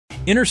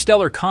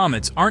Interstellar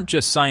comets aren't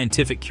just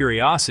scientific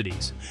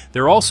curiosities,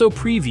 they're also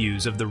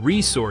previews of the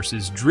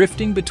resources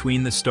drifting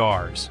between the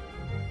stars.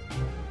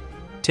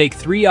 Take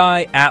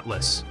 3I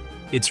ATLAS.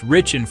 It's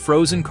rich in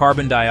frozen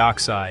carbon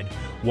dioxide,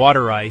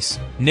 water ice,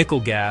 nickel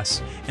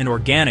gas, and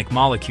organic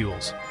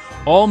molecules,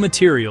 all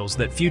materials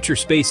that future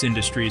space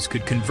industries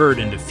could convert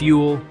into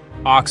fuel,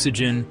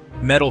 oxygen,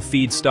 metal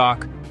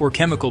feedstock, or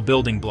chemical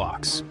building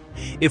blocks.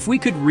 If we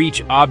could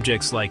reach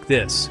objects like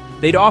this,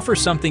 they'd offer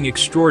something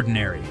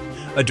extraordinary,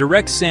 a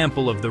direct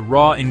sample of the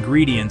raw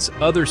ingredients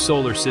other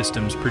solar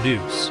systems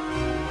produce.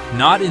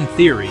 Not in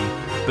theory,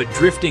 but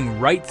drifting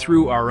right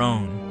through our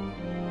own.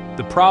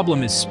 The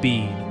problem is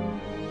speed.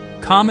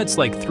 Comets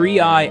like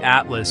 3I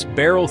ATLAS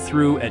barrel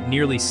through at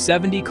nearly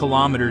 70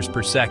 kilometers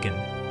per second,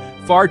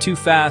 far too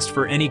fast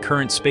for any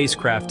current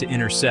spacecraft to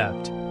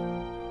intercept.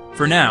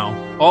 For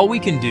now, all we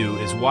can do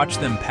is watch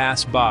them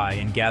pass by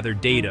and gather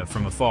data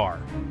from afar.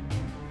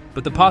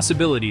 But the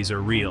possibilities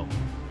are real.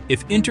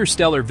 If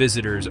interstellar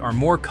visitors are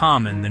more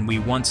common than we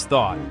once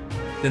thought,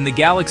 then the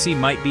galaxy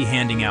might be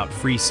handing out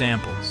free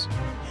samples.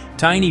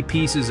 Tiny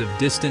pieces of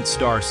distant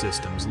star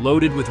systems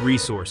loaded with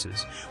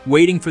resources,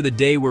 waiting for the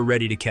day we're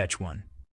ready to catch one.